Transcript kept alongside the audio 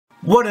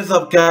What is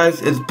up, guys?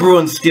 It's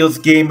Bruin Steels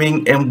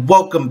Gaming, and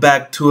welcome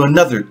back to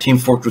another Team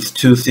Fortress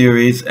 2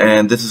 series.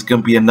 And this is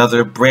going to be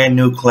another brand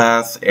new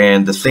class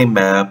and the same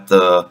map.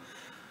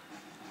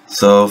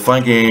 So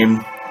fun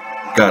game.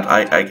 God,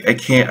 I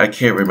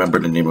can't remember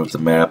the name of the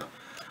map.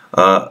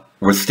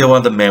 We're still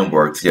on the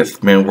Manworks. Yes,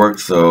 Manworks.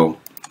 So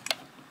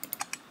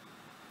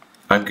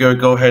I'm gonna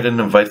go ahead and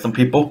invite some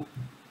people.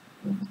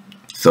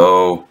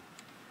 So.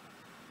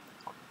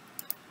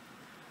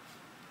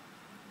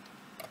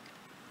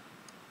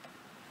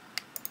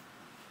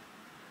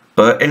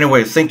 But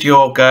anyways, thank you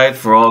all guys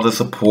for all the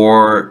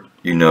support.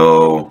 You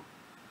know,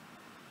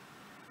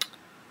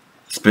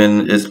 it's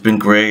been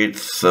great.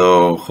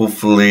 So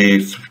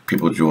hopefully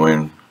people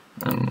join.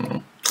 I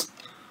don't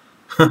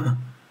know.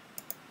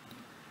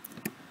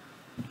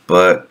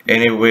 But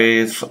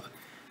anyways,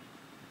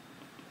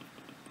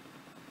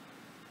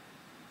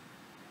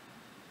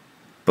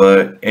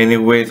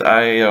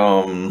 I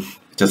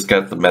just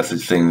got the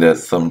message saying that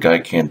some guy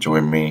can't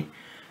join me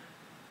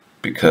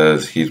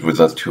because he's with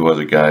us two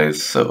other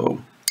guys.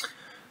 So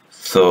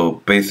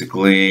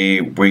basically,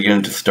 we're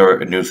going to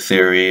start a new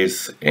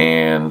series,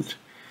 and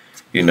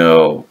you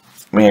know,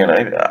 man,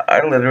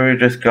 I literally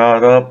just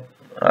got up.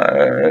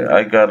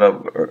 I got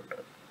up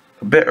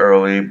a bit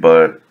early,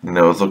 but you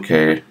know, it's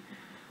okay.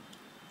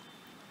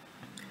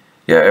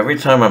 Yeah, every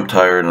time I'm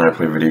tired and I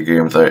play video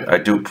games, I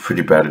do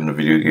pretty bad in the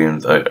video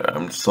games.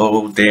 I'm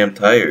so damn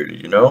tired,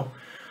 you know?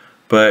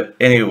 But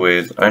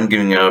anyways, I'm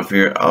getting out of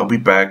here. I'll be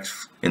back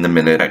in a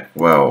minute.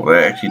 Wow,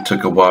 that actually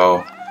took a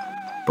while.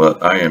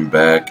 But I am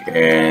back,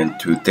 and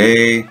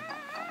today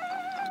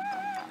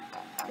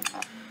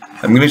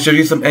I'm going to show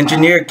you some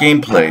engineer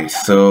gameplay.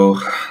 So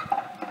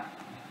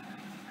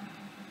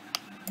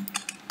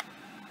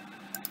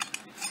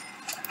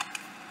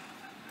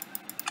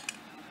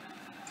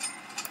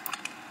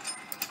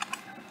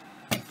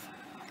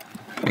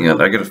hang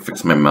on, I gotta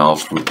fix my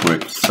mouse real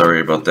quick. Sorry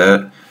about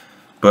that.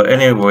 But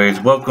anyways,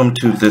 welcome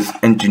to this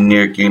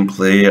engineer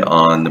gameplay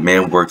on the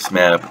Manworks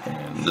map,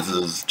 and this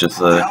is just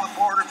a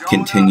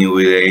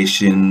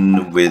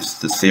continuation with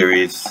the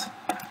series.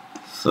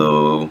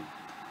 So,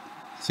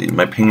 see,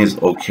 my ping is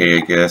okay, I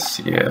guess.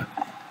 Yeah,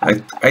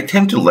 I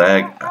tend to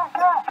lag.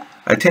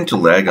 I tend to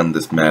lag on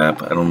this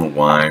map. I don't know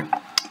why.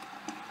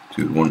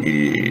 Dude,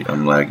 188.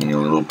 I'm lagging a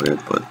little bit,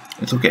 but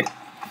it's okay.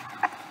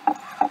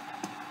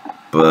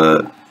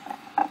 But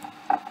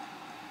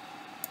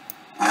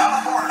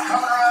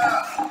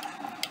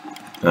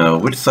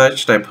which side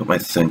should I put my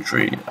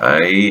sentry?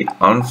 I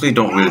honestly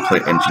don't really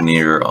play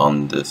engineer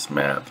on this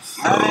map,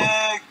 so.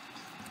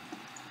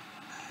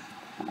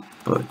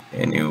 But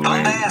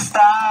anyway.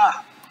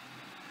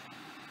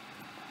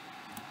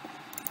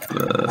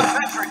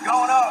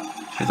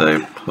 Should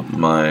I put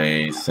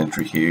my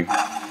sentry here?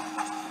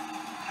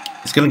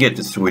 It's gonna get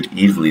destroyed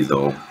easily,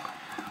 though.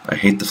 I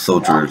hate the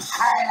soldiers.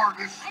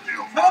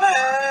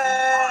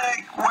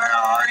 Medic! Where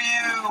are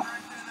you?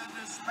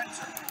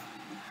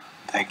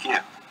 Thank you.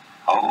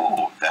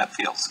 Oh, that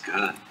feels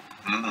good.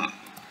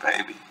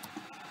 Baby.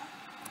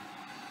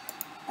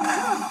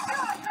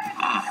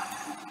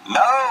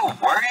 No,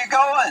 where are you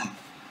going?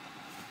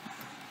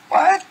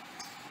 What?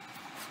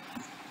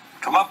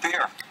 Come up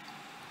here.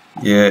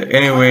 Yeah,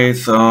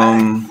 anyways,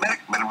 yeah,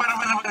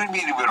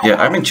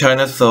 I'm in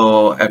China,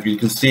 so as you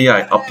can see,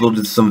 I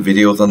uploaded some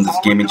videos on this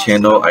gaming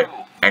channel. I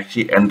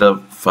actually end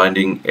up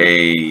finding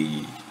a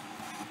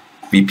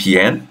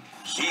VPN.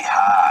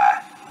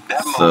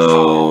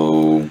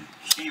 So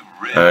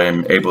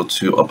I'm able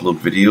to upload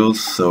videos,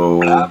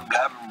 so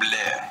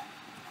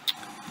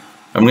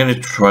I'm gonna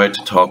try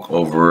to talk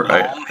over.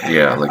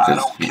 Yeah, like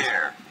this.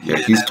 Yeah,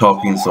 he's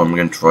talking, so I'm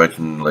gonna try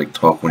to like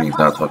talk when he's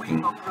not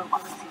talking.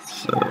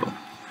 So,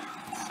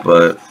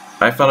 but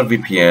I found a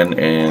VPN,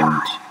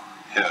 and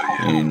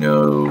you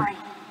know,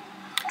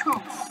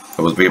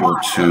 I was able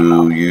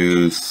to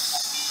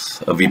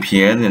use a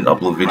VPN and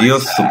upload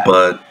videos.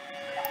 But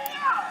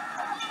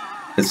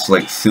it's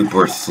like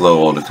super slow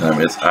all the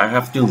time. I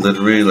have to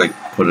literally like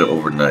put it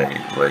overnight.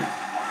 Like,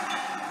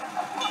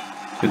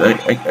 dude,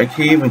 I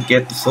can't even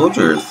get the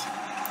soldiers.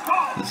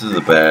 This is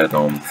a bad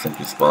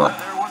sentry spot.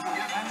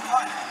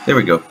 There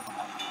we go.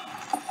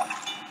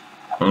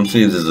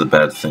 Honestly, this is a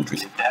bad sentry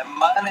spot.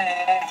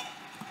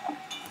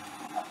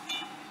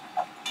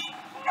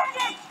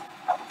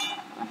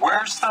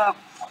 Where's the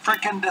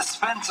freaking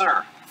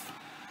dispenser?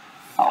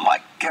 Oh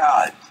my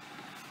god.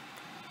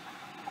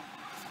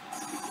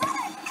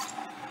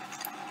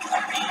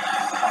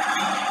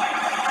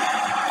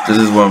 This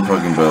is what I'm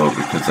talking about,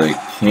 because I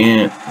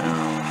can't,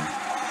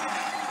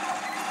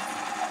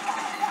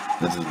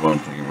 this is what I'm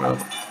talking about.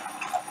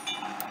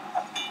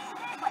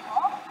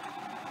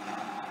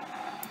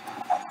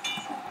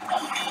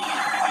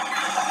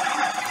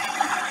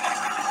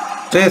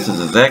 This is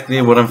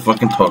exactly what I'm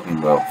fucking talking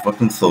about.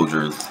 Fucking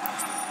soldiers.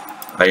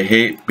 I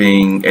hate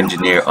being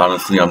engineer,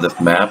 honestly, on this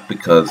map,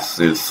 because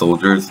there's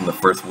soldiers in the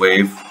first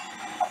wave,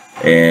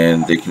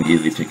 and they can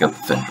easily take out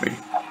the sentry.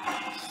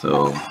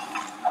 So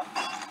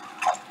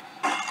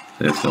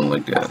there's something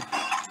like that.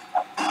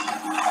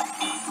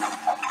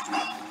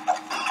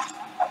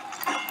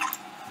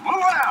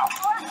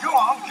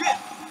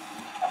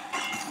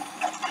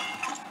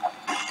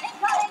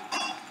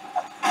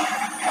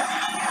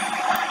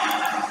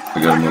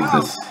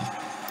 this.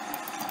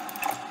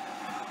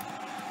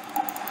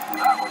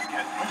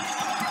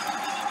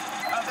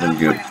 There we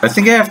go. I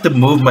think I have to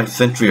move my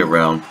sentry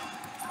around.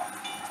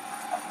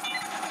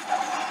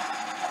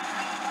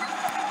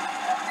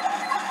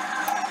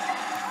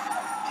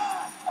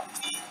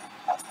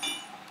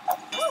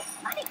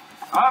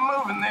 I'm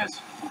moving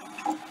this.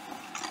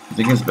 I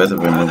think it's better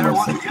if I move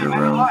my sentry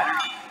around.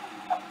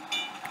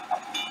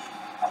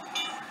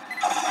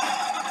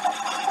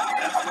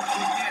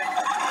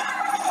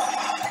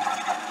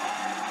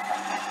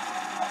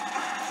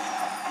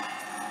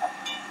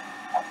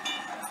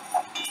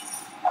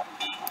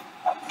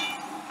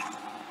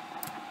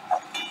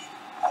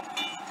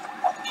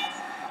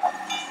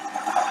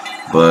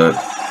 But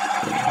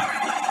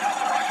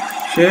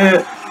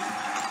shit.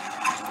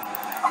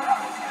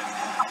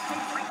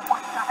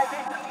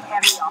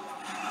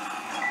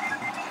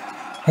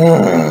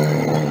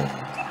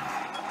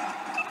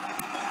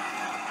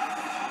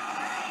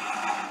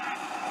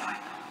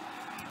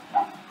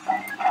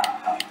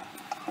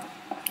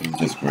 It's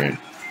just great.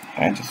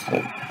 I just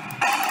like.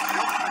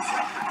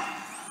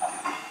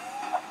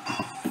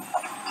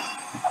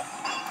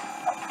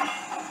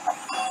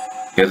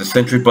 Yeah, the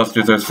sentry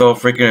busters are so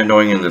freaking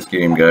annoying in this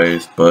game,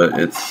 guys, but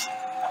it's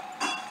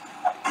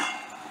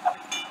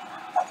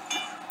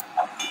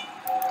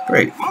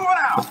great.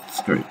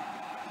 It's great.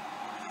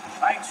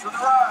 Thanks for the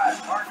ride,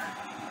 partner.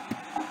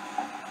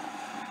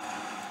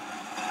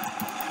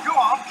 Go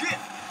on, kid.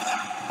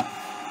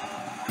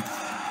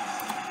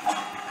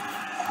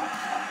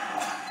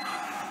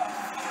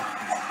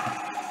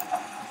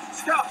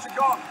 Scouts are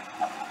gone.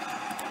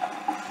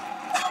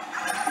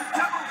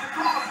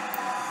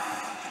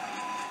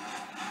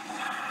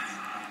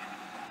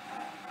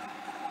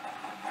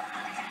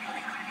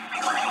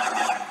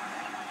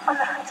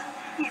 Alert!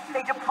 If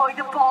they deploy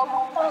the bomb,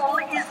 all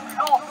is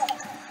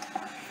lost.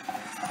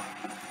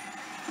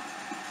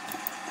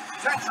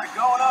 Sentry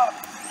going up.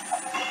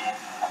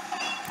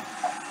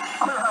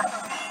 Alert!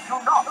 Do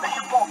not let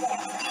the bomb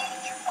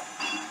engage.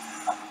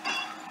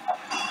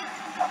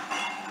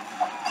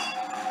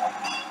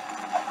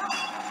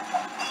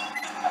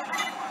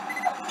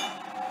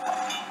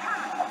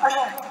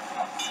 Alert!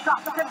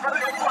 Stop them from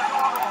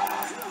deploying.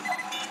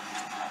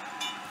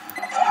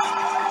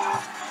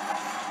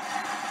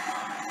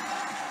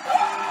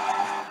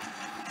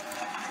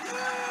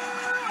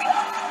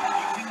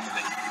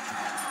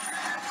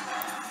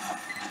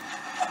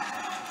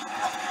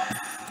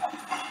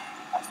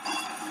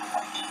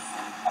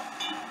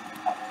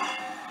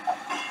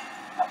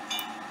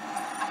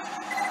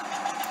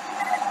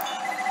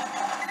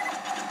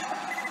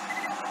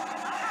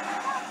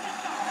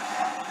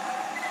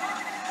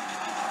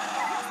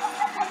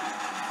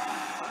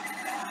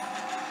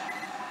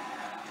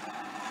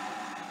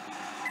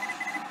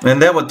 And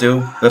that would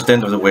do. That's the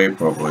end of the wave,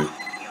 probably. You've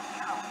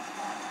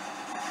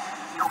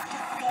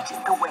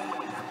defeated the wave.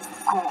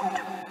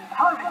 Good.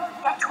 Hurry,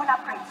 get to an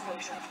upgrade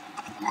station.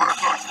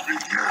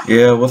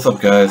 Yeah, what's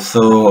up, guys?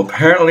 So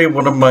apparently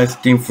one of my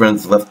Steam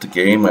friends left the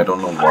game. I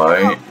don't know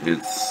why.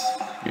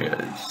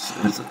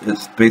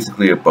 It's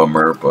basically a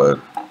bummer, but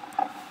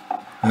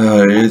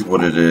it is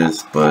what it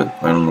is. But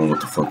I don't know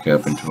what the fuck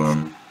happened to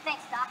him.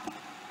 Thanks, Doc.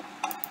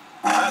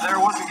 There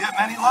wasn't getting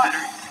any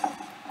lighter.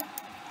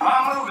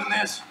 I'm moving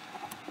this.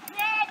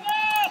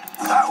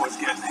 That was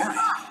getting heavy.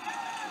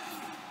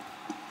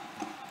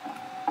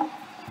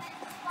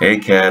 Hey,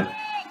 Cat.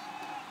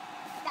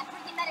 Got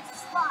 3 minutes to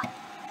spy.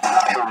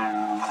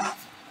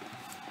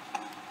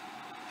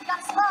 We got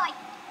a spy.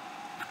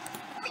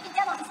 Freaking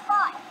demo's a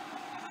spy.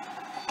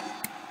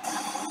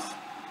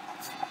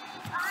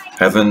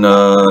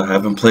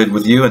 Haven't played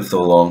with you in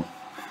so long.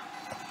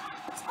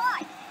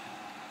 Spy.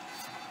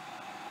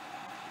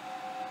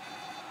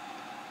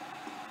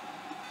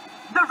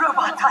 The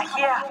robots are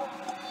here.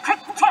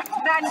 Protect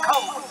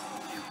Manco.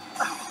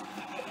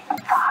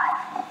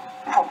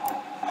 5, 4,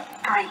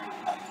 3,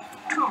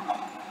 2,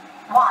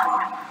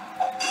 1.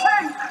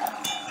 Tank!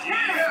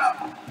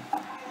 Yeah!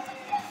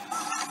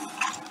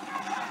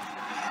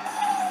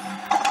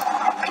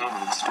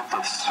 Let's do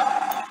this.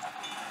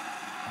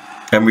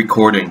 I'm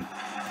recording.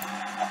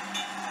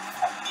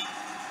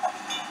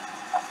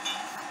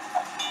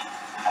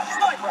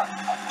 Sniper!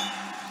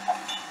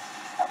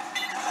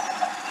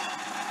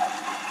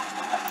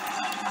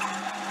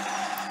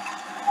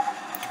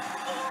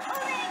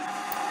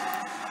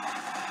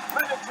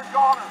 Medics are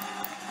goner.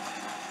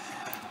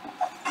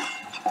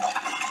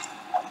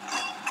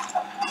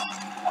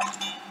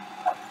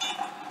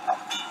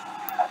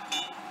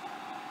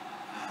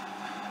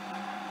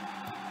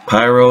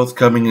 Pyro's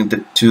coming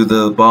into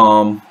the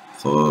bomb.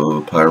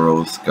 So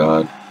Pyro's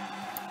God.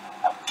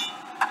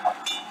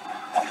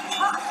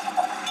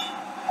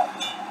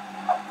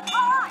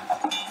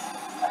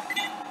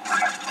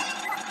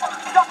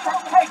 Stop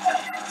that patient!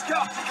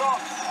 Scouts are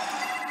gone.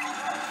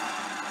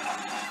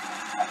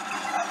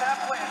 How'd that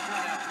plan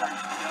turn out?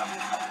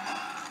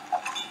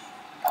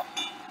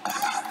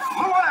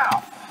 Moving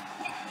out!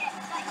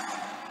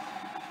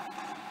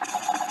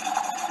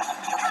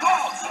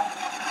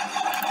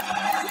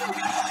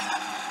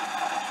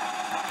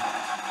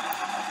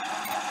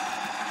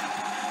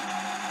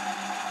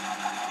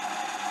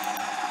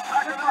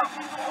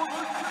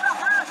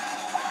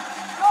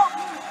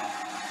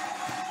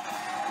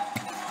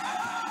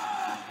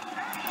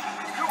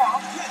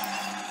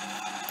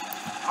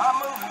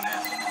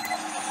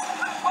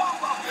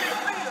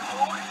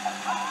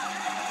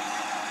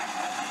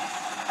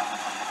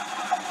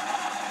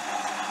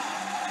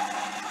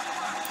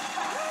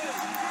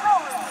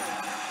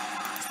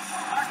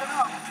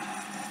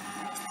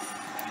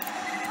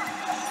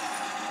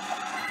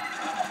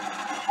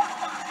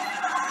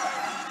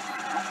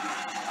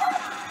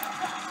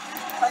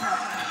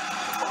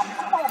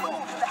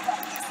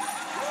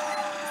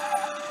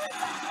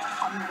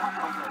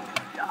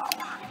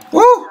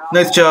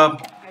 Nice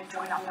job.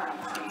 Join up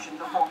at the station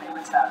before they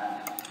return.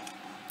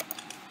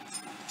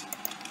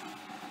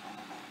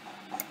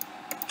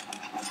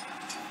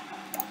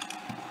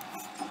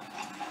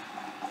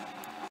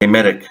 Hey,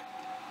 medic.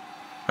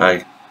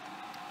 Hi.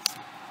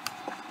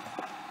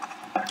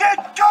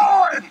 Get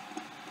going!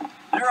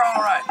 You're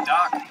all right,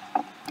 Doc.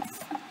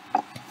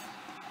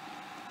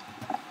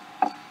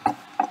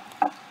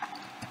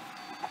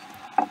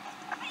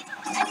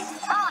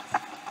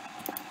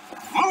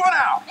 Moving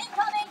out!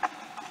 Incoming!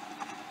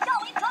 Go,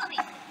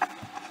 incoming!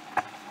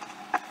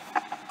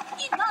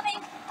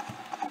 Incoming!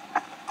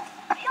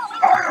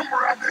 I am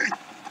ready!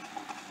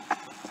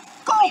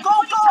 Go, go,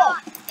 go!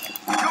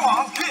 Come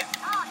on, kid!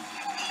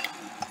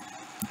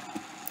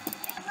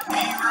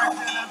 Erect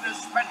in a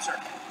dispenser.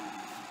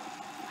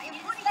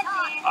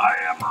 I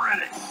am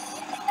ready.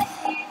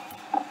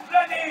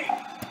 Ready!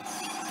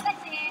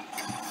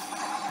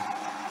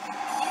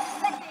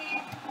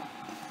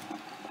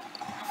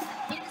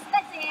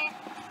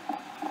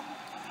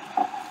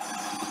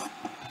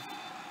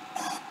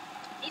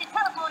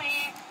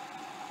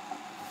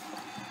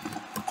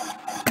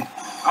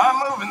 I'm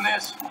moving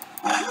this.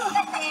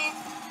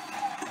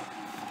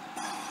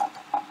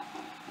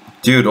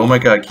 Dude, oh my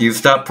god, can you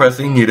stop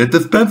pressing? Need a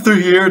dispenser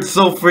here. It's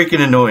so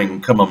freaking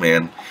annoying. Come on,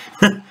 man.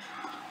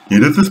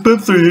 Need a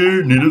dispenser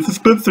here. Need a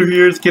dispenser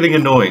here. It's getting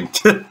annoying.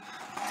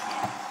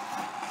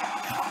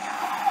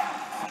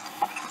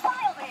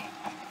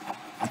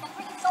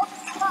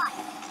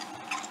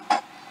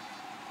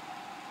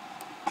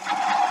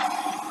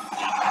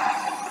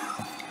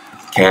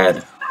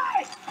 CAD.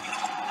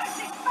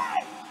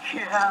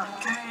 Here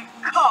they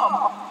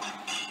come!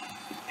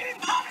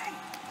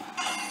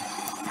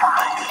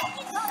 5,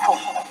 4,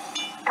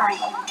 3,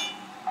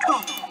 2,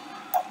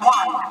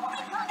 1.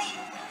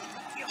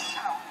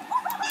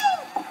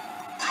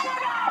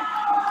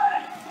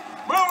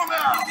 Move them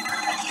out!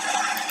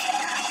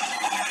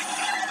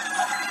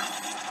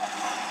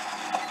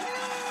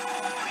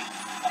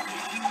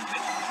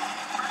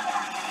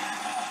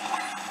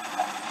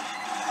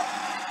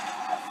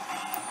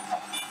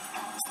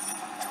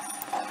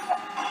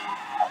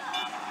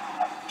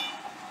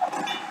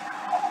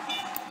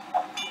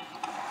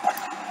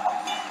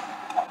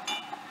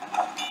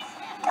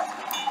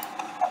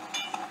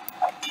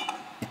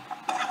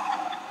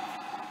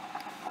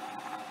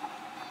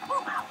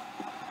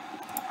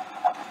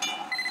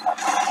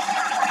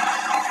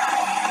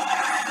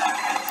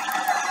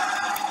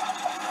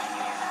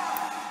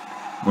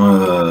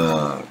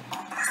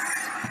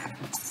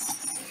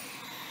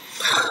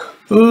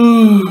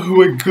 Oh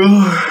my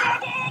god.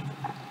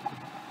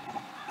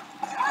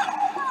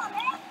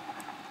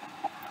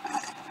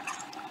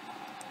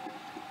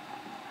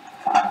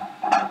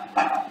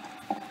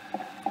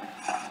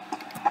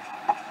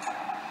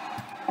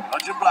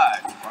 Much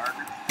obliged,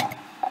 Margaret.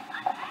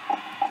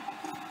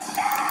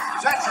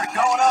 Sentry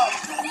going up.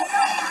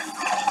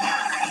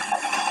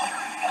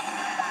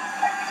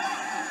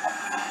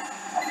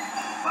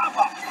 Pop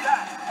up,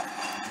 stop.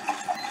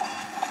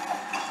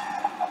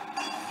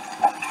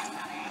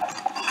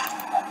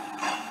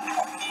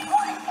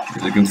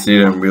 As you can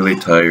see, I'm really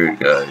tired,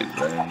 guys.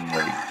 I'm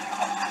like,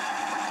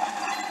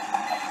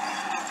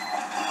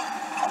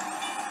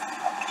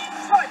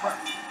 Sniper.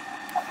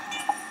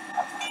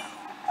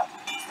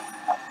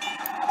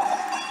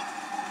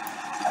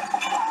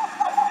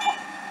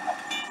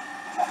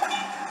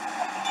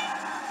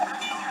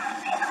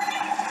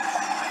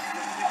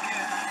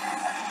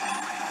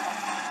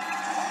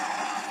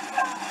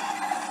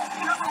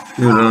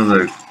 dude, I was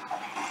like,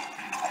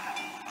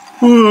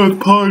 oh,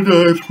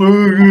 apologize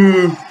for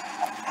you.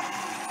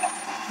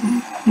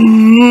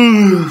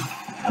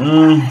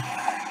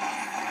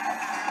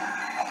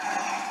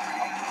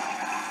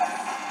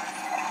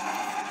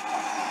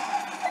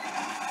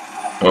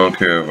 I don't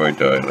care if I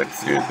die, like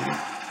seriously.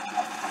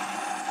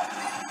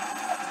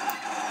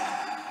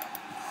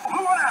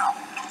 Moving out.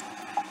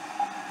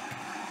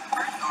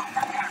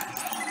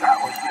 That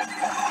was good.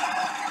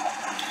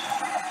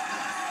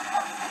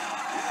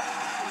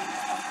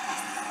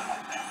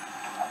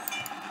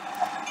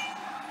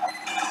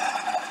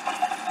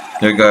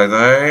 Yeah, guys,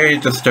 I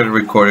just started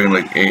recording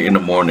like 8 in the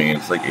morning.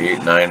 It's like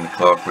 8, 9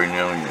 o'clock right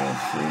now. Yeah,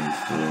 so.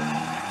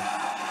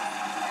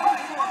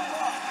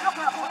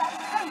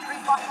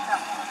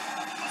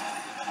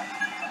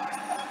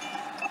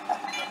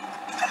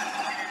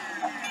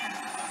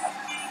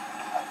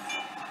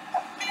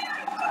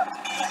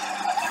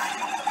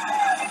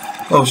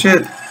 Oh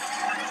shit!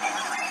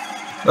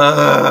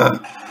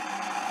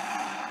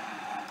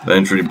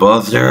 Entry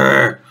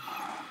buster!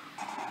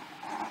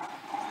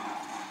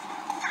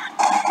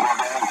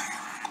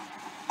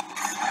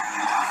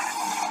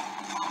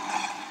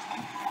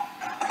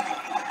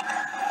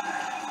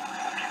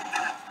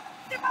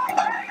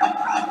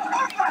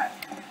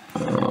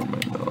 Oh my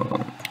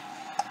god.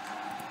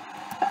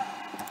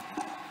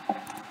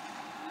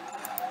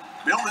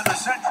 Building the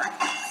sentry.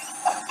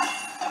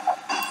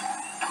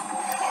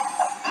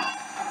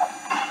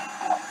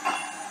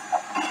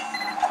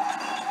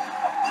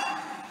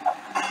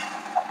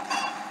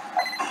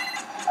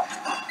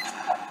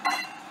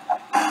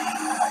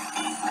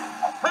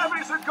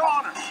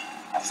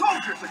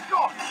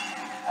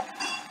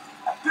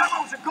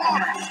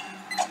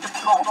 The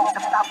bomb is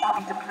about to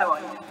be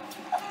deployed.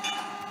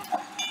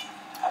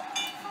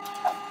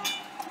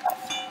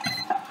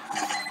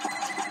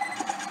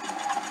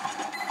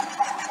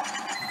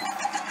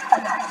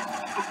 Alert.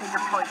 If they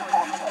deploy the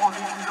bomb, all is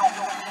lost.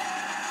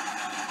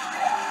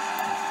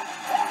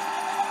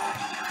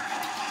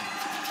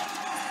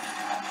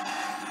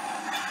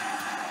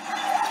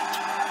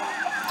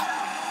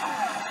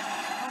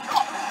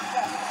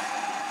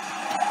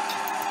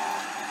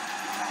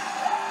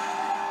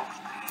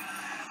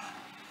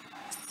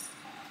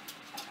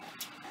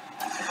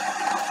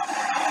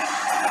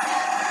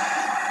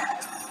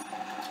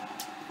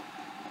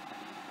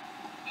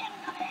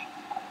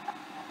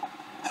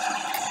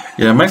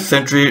 Yeah, my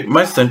sentry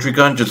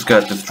gun just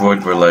got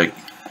destroyed for like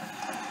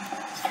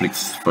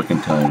 6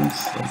 fucking times.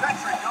 So.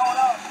 Sentry going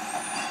up.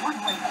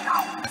 One way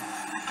down.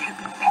 Get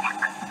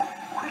back.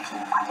 Quickly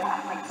find my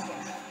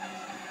places.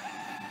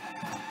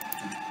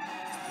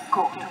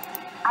 Good.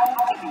 I'm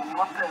giving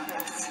you a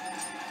bonus.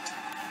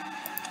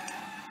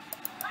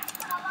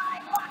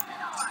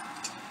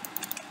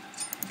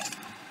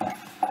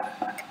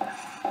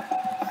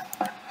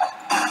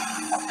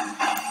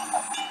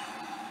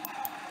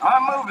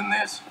 I'm moving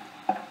this.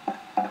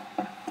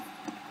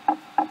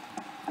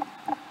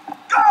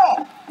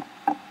 Go!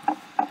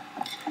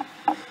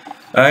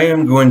 I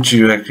am going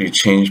to actually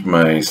change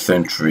my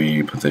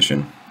sentry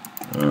position.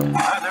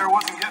 There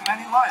wasn't getting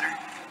any lighter.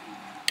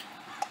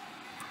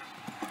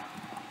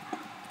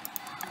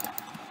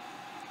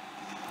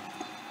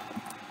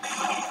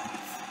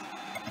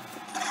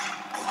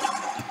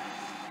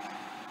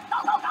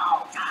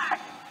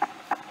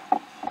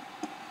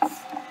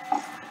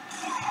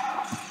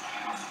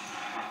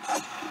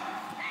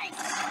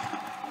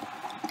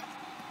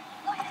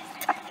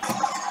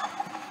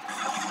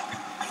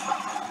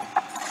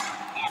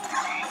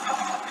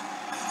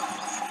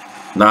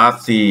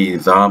 Nazi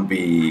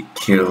zombie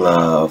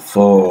killer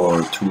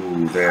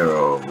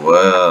 420.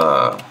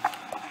 Wow.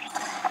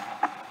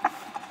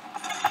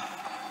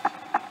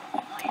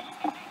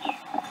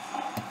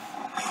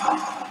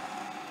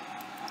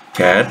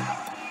 Cat.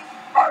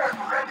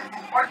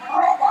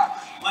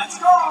 Let's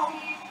go!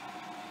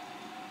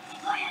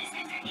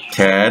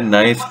 Cat,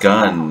 nice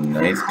gun.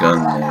 Nice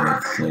gun,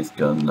 nice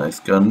gun, nice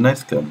gun,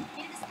 nice gun.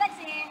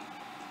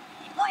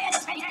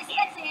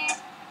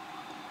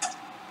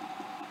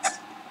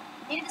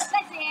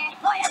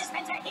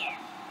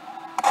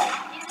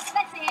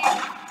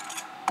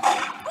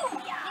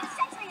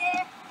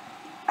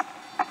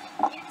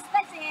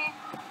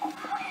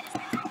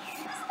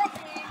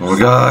 Oh my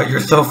god,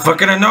 you're so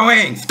fucking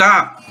annoying!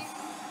 Stop!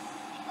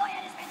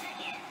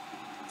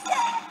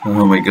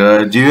 Oh my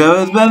god, do you have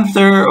a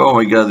Spencer? Oh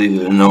my god, these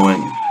are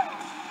annoying.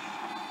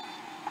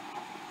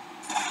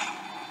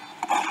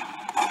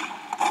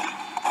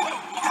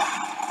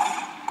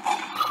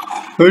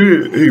 I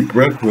didn't eat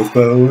breakfast,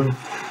 by the way.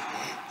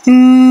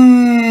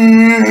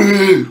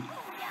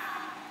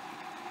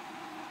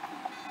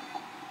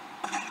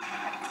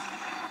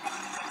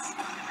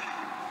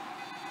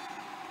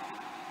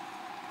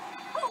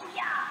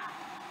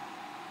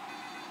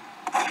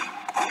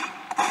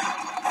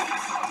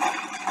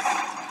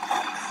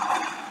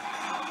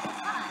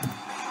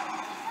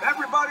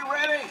 Everybody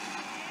ready?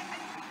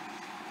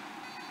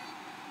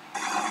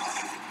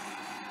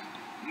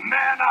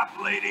 Man up,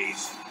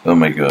 ladies. Oh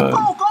my god.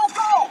 Go, go,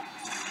 go!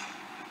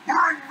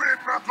 Bring me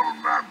Metal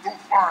Man to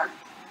fight!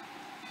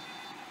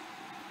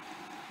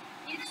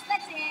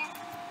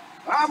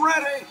 I'm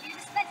ready.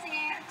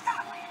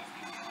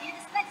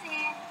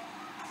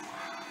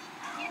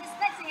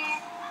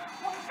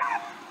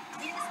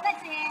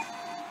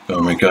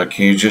 Oh my god,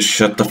 can you just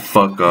shut the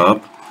fuck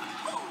up?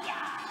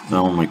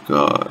 Oh my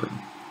god.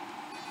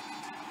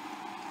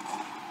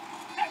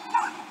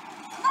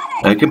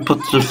 I can put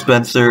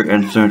dispenser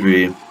and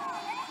surgery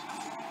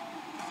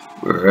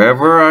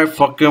wherever I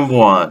fucking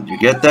want. You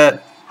get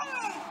that?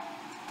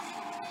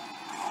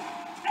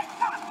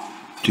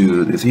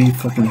 Dude, is he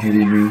fucking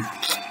hitting me?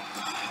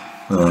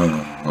 Oh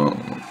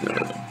my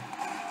god.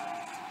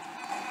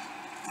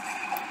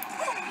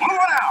 Move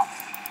it out.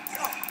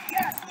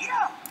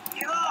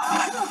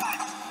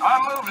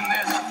 I'm moving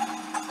this.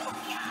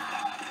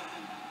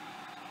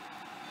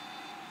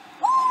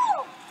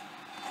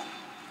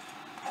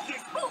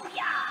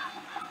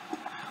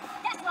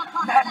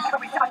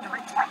 Manworks is under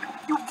attack.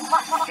 You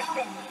must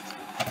defend it.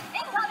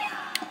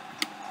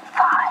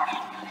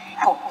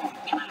 5, 4,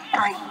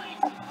 3,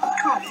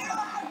 2,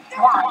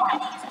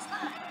 1.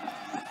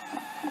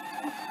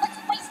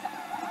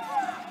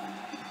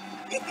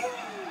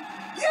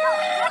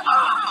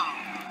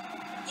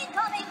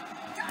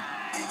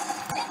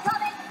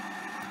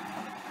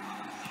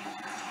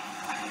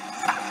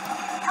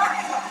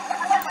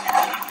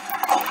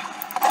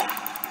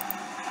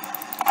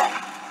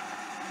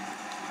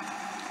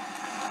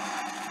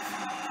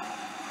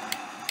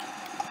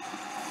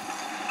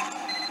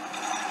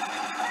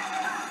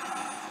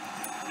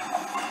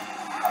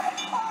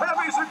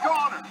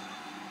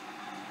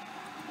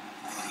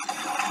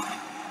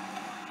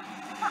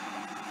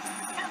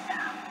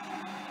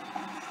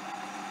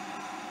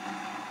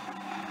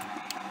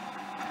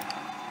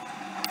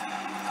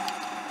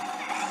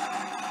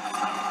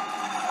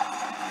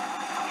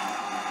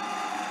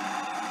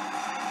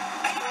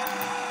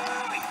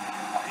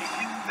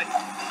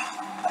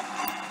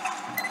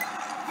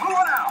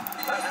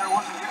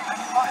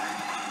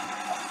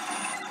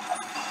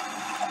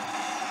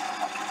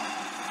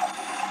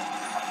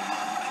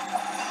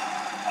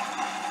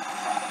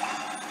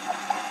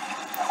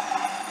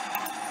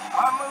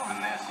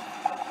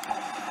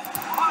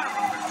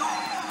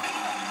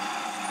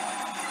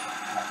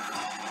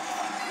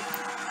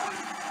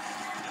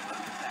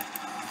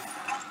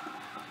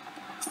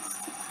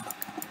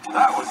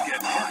 was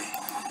getting heavy.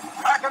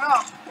 Backing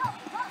up.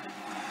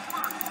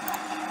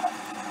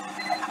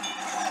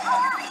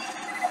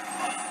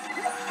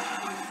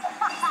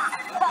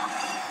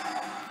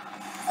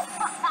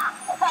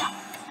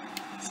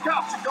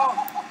 Scouts are gone.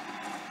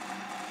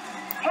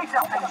 Heads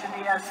up,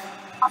 engineers.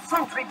 A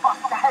sentry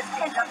buster has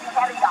entered the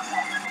area.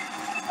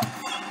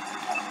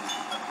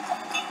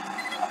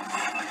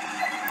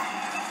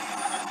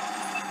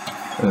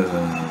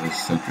 This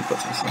sentry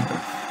buster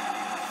somewhere.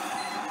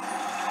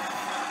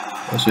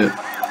 Oh shit.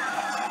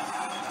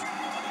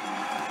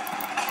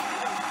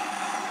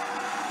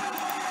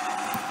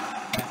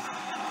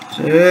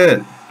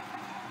 Shit!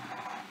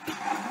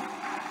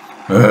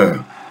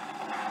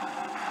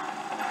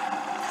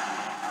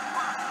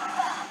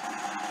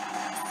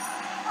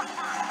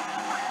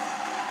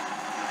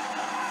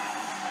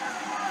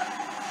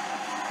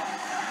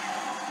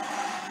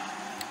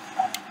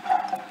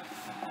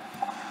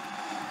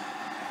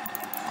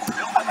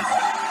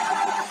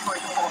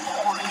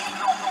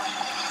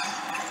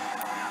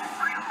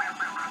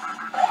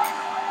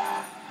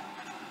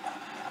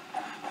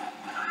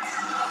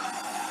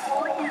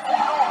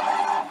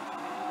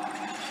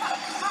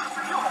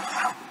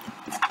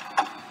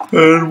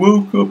 And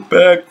welcome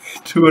back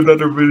to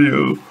another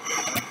video.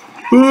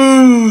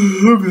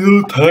 I'm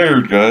so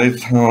tired,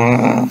 guys.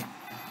 I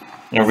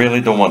really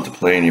don't want to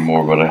play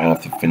anymore, but I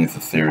have to finish the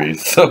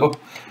series, so...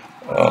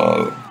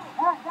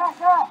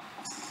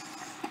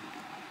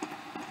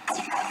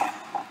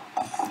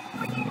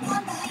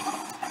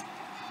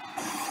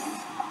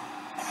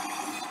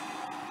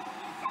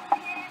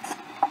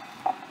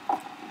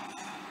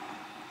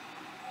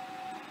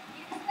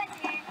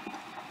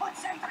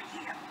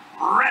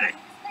 Ready.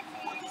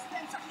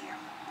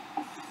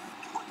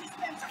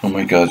 Oh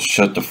my god,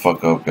 shut the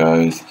fuck up,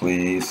 guys,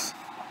 please.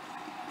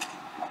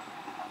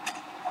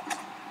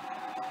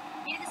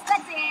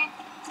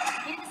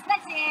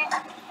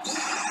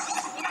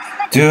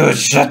 Dude,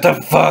 shut the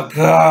fuck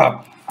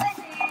up!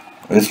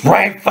 It's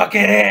right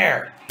fucking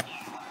here!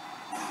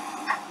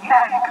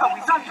 Manco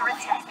is under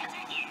attack.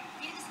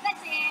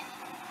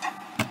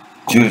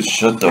 Dude,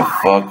 shut the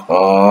fuck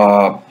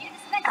up!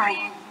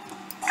 3,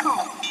 2,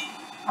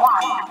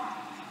 1.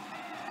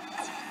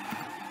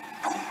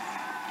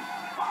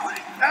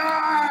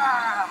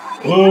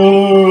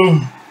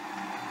 Oh.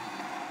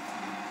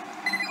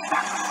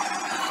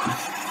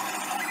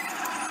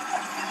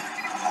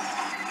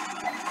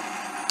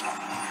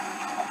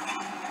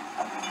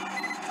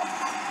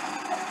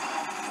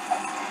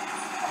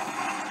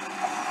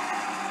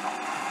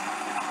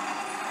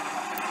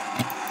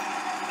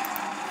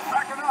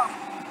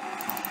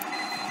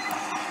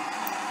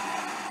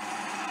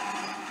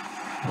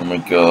 Oh my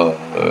god.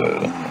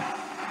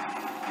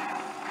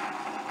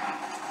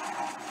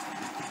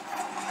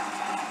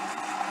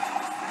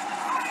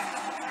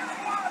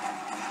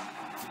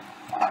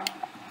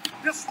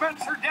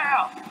 Dispenser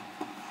down.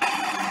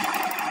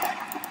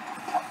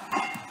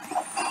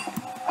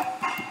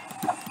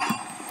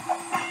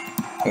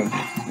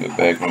 Go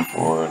back and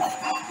forth.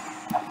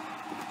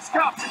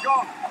 Scouts are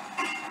gone.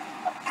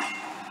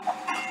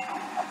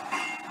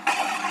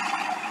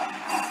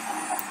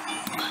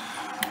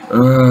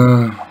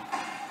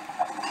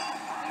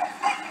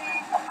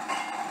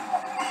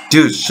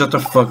 Dude, shut the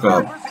fuck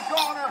up.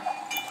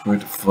 What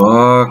the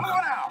fuck?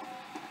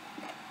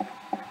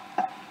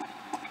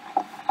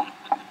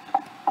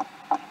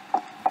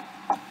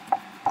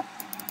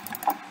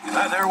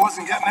 There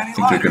wasn't getting any I think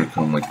they're lighter. gonna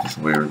come like this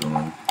way or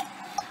something.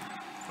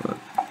 But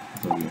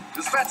it's okay.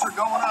 Dispenser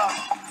going up.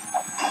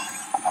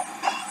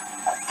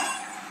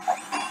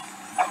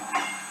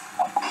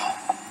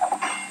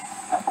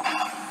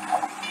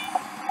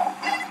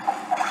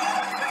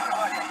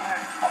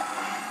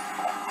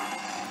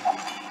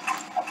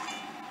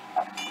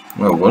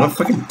 Wow, what a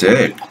fucking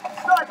dick.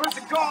 Sniper's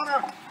a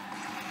goner.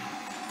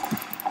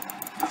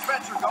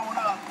 Dispenser going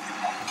up.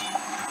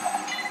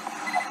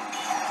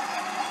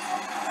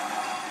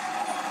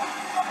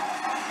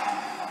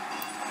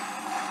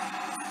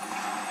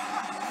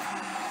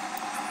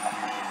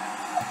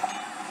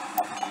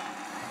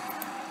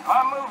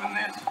 I'm moving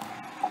this.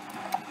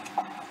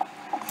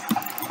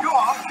 Go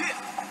on, get.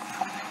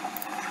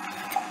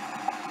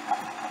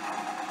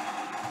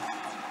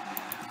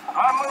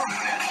 I'm moving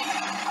this.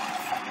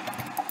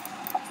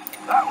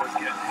 That was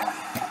good.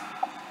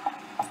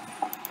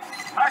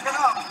 Backing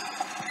up.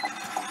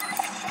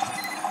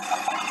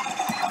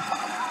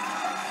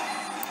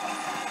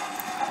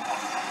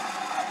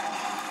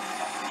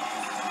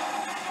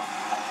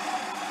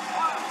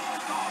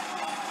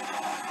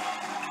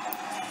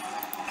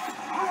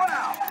 Moving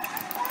out.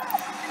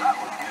 That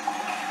was good.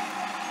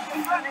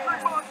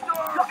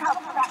 Look out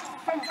for that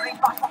sentry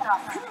buster.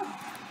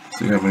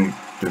 See how many?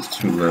 There's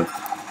 2 left.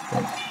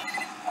 Oh.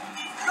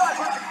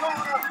 Sniper's a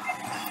goner.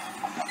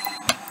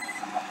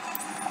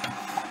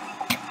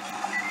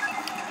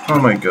 Oh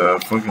my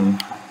god, fucking.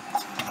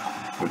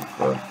 What the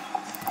fuck?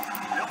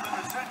 Building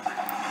the sentry.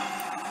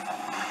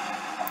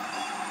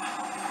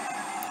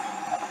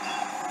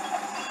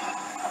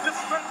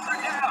 Dispenser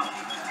down.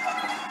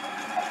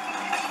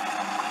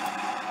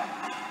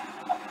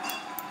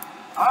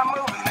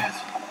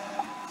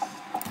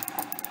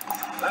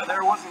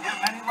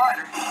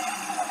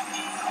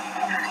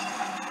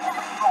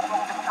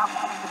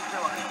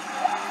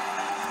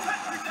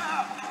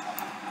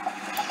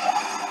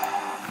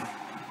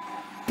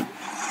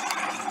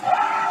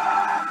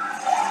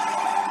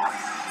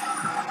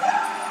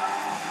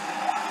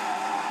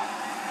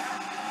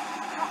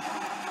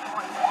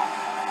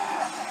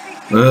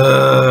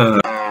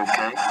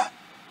 Okay.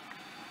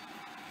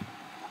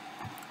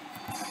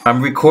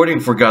 I'm recording,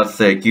 for God's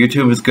sake.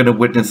 YouTube is gonna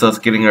witness us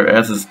getting our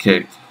asses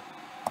kicked.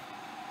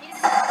 Yeah,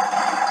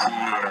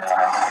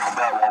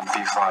 that won't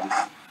be fun.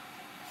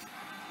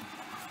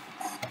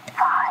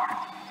 5,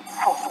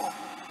 4,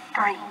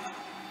 3,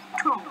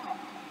 2,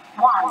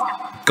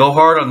 1. Go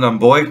hard on them,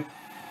 boy.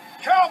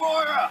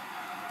 Cowboy up!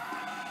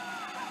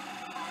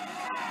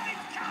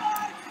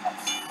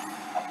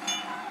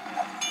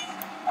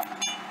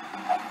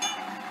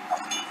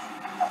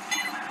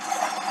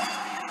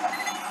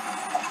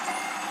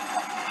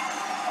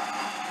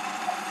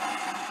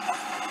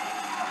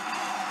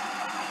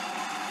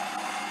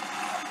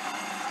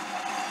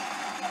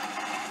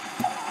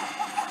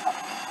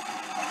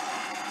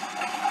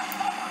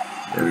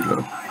 There we go.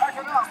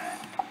 Backing up!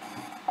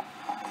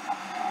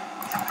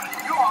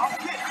 You all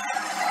get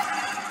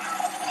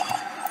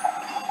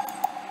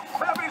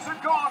Heavy's a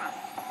goner!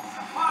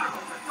 Fire's a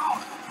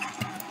goner!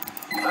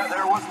 That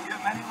there wasn't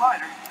getting any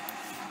lighter.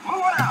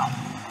 Moving out!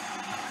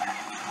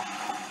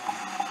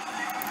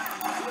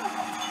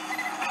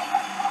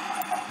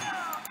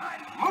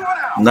 Moving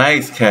out!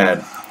 Nice,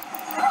 Cad.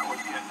 That was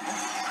getting it.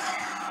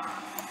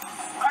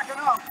 Backing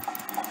up!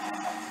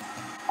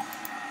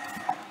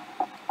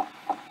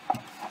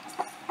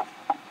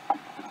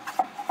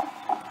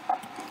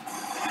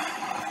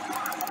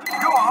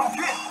 Go on,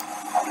 get!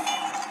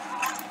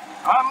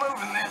 I'm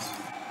moving this.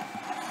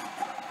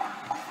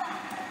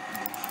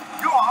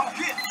 Go on,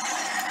 get!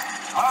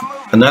 I'm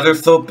moving.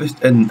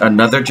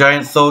 Another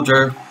giant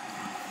soldier.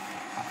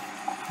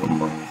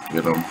 Come on, let's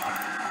get him. That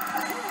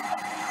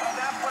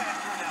plan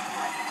turned out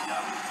pretty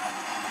good.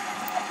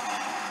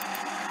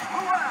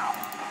 Moving out.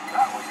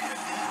 That was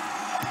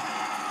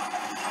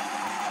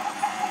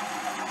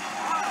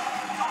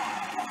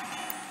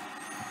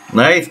good.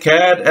 Nice,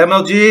 Cad.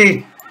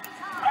 MLG.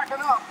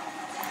 Backing up.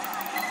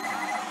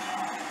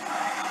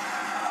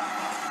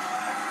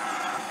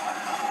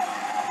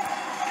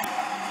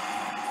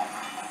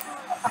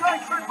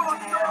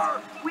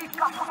 We've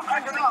got to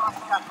Backing bring up.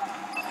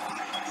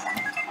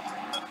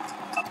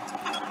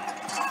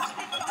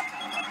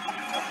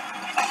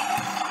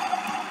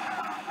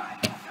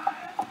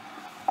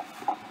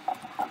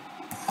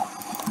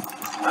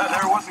 That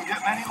there wasn't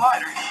getting any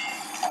lighter.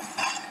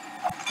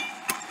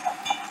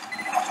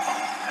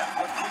 That's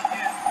what we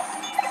get.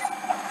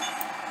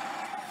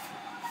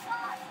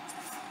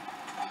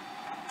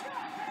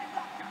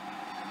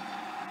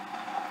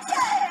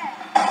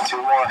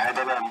 Two more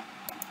heading in.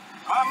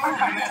 I'm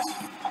moving this.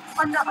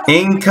 another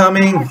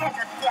Incoming.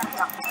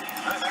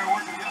 That there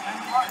wasn't getting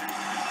any lighter.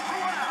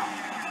 Moving out.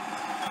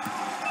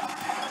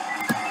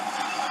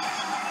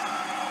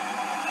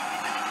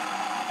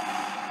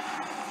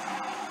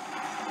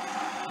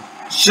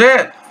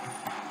 Shit.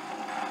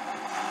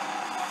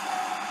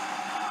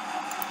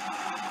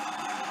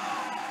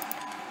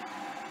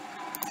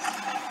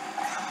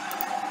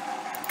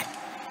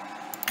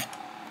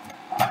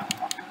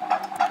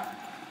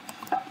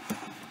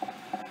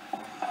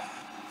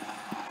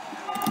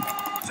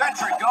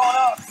 Sentry going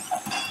up.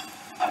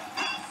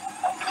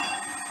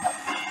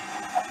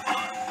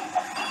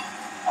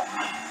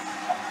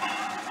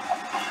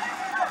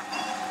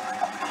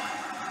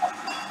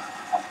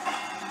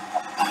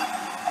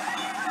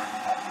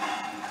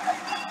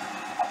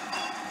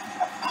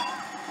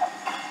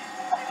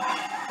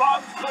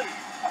 Bob's clear.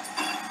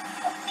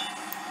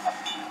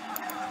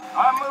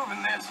 I'm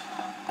moving this.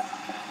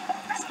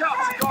 Scouts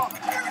are gone.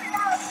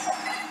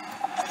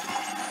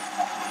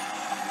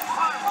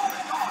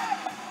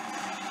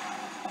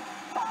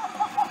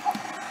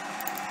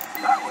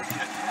 That was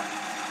good.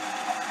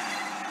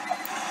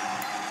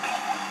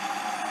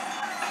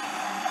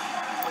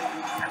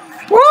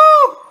 Woo!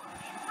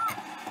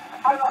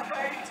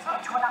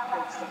 to an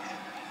upload station.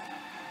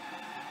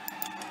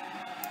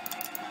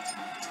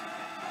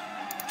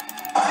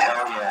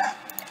 Hell yeah.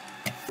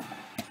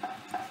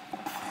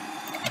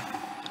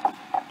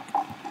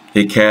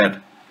 Hey,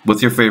 Cad.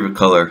 What's your favorite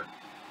color?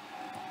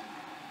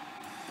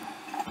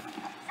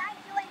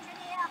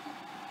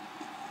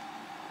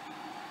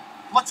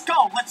 Let's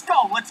go, let's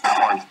go, let's go.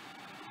 Come on.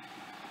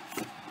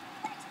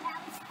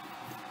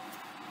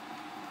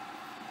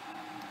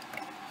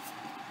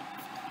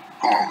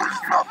 Always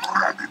not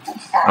ready to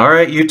fight.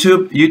 Alright,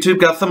 YouTube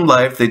got some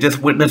life. They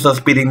just witnessed us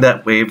beating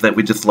that wave that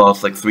we just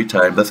lost like 3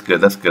 times. That's good,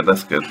 that's good,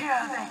 that's good.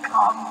 Here they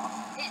come.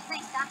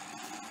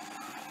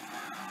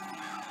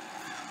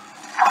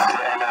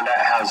 The internet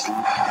has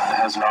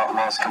not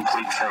lost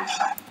complete faith.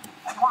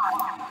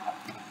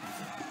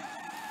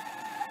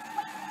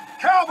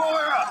 Cowboy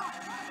up.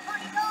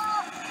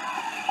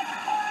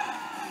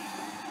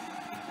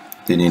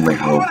 They need my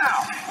help. Moving out.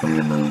 I'm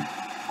gonna...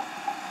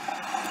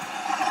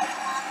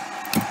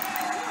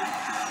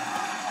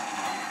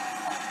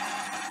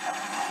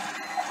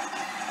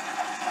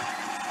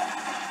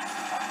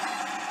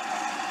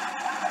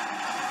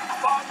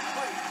 Bob's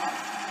clear.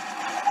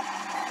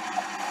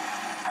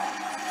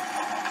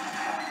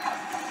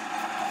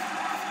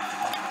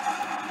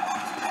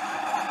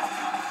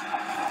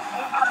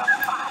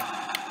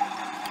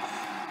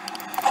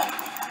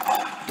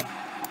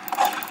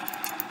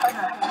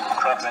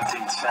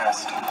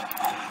 fast.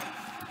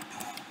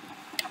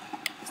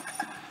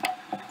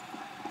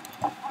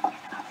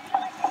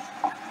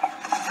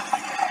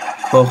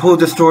 Oh, who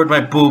destroyed my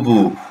boo-boo?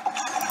 You're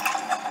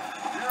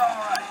all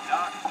right,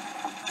 Doc.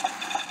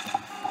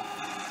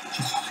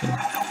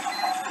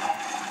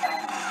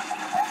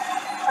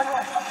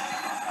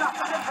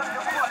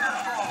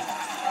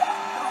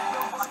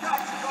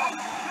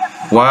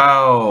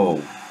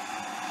 Wow.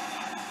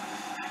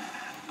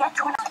 Get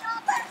to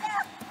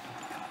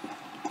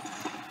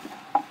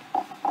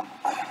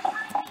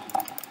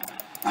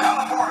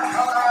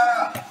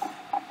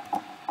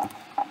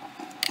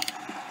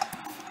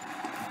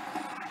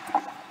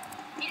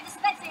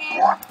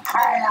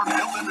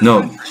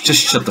No,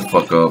 just shut the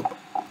fuck up.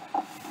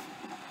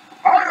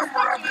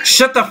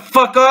 Shut the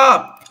fuck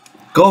up!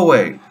 Go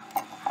away.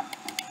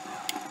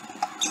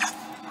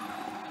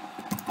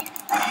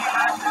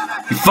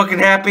 You fucking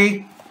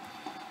happy?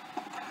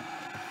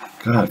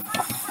 God.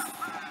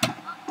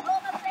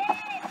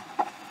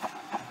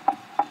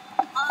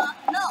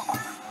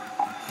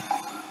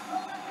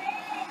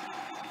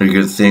 Are you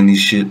gonna say any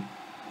shit?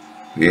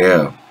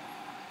 Yeah.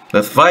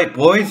 Let's fight,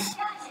 boys.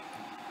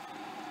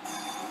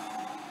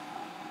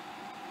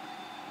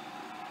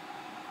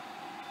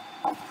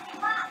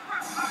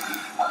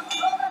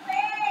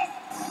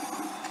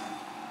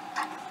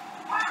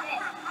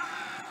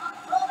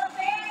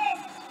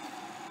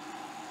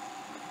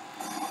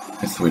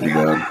 I swear to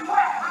God.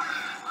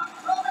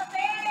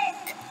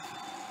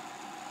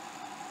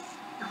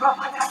 the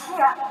robots are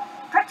here.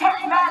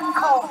 Protect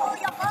Manco.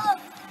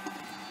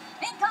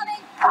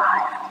 Incoming!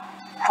 5,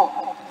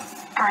 4,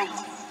 3,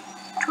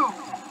 2, 1.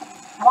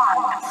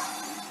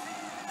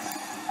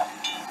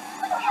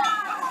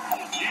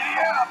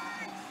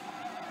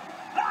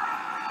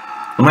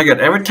 Oh my God,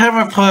 every time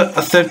I put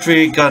a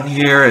sentry gun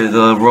here,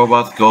 the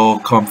robots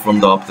come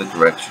from the opposite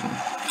direction.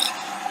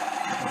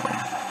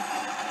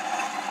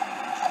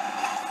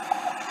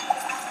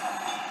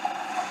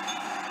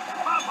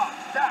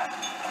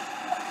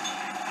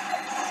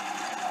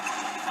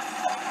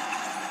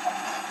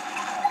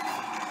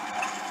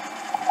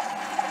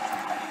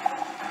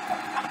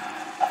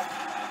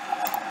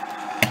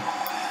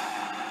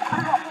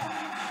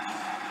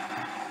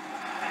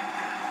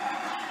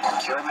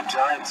 Kill the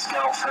giant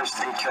scout first,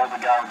 then kill the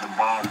guy with the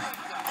bomb.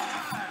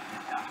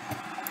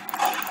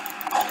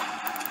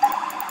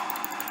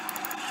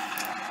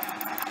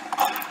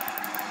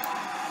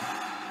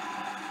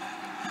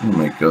 Oh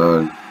my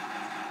God.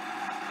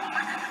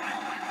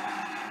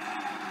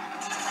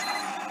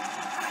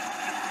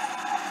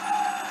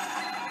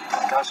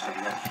 Gosh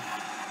dang it.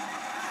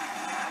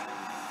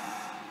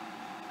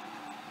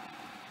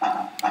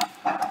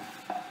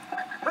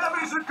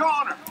 Enemies are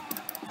corner.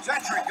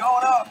 Sentry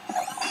going up.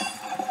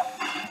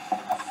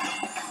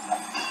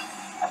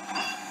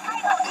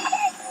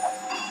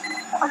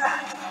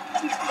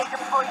 He's taken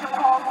for the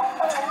bomb.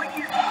 Oh,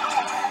 he's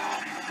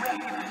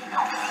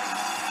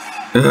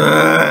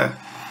Ugh.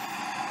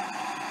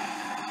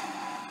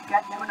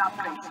 Get to an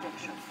upgrade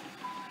station.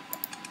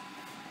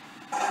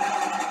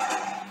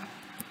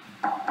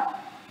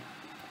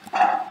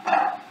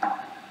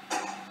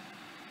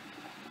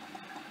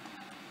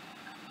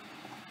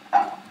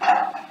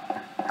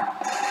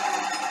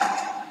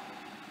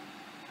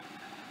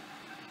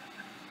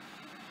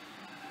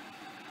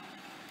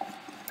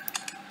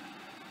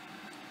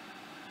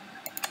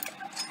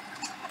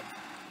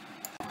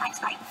 Nice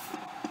night.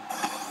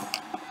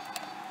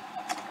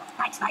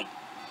 Nice night.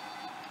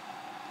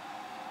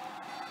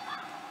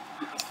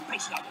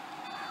 Appreciate it.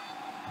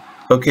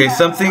 Okay,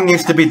 something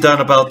needs to be done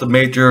about the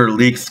Major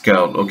League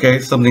Scout, okay?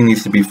 Something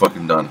needs to be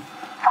fucking done.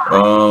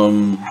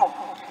 4,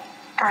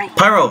 3.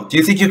 Pyro, do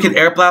you think you can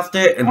air blast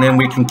it and then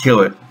we can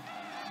kill it?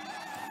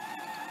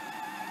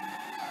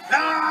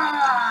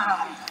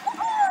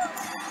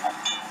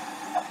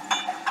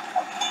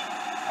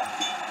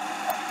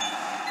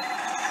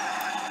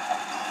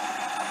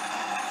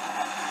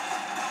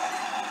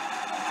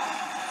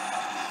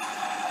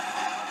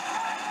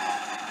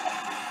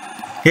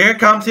 Here it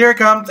comes,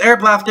 air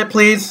blast it,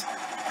 please.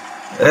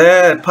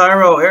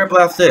 Pyro, air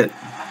blast it.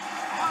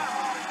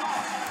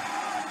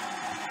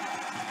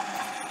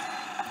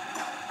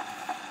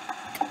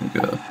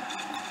 Okay.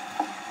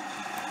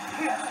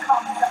 Here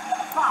comes the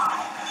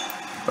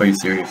 5. Are you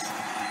serious?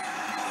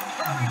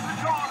 Enemies are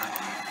corner.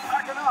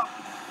 Backing up.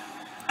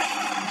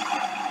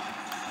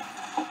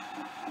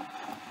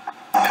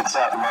 It's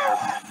at low.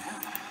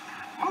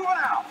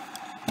 Moving out.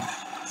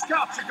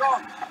 Scouts are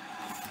gone.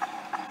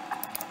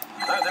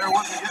 That there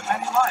wasn't getting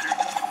any lighter.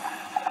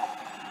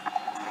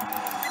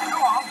 Go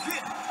on, get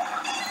it.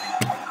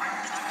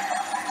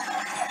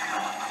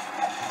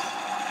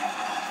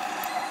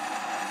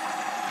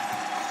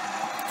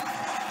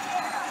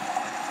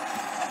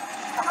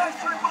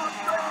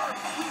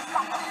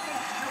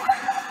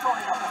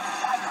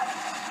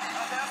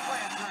 How'd that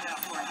plan turn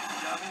out for you,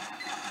 dummy?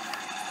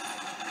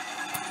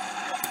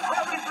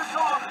 Enemies are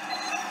corner.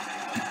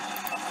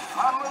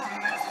 I'm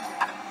moving this.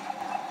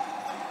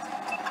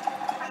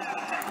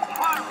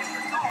 Pirates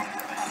are corner.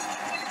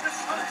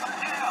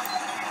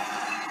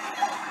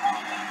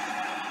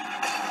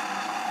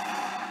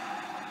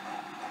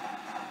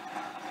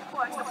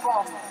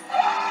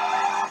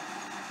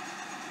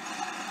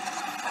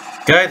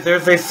 Guys,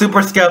 there's a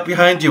Super Scout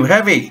behind you.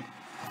 Heavy!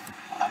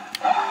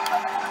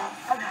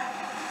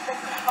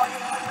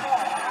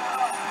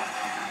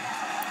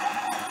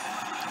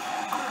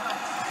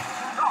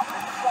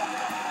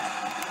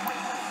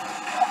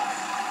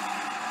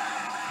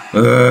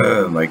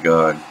 Oh my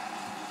god.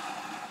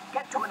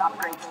 Get to an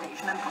upgrade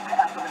station and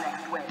prepare for the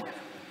next wave.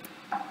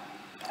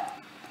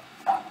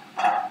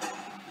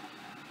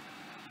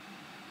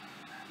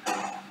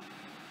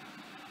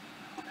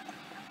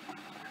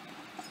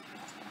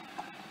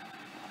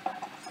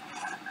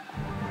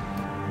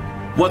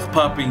 What's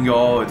popping,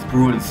 y'all? It's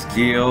Bruin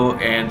Steel,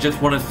 and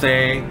just want to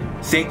say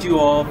thank you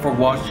all for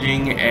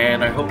watching,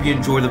 and I hope you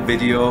enjoyed the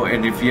video.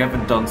 And if you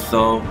haven't done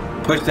so,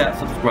 push that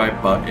subscribe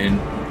button.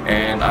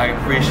 And I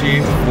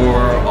appreciate for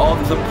all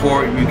the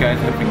support you guys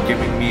have been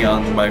giving me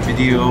on my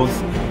videos.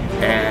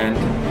 And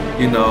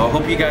you know,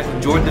 hope you guys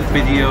enjoyed this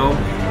video.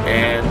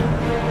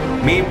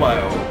 And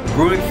meanwhile,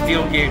 Bruin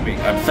Steel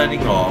Gaming, I'm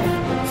signing off.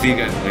 See you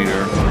guys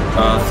later.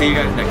 See you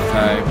guys next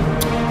time.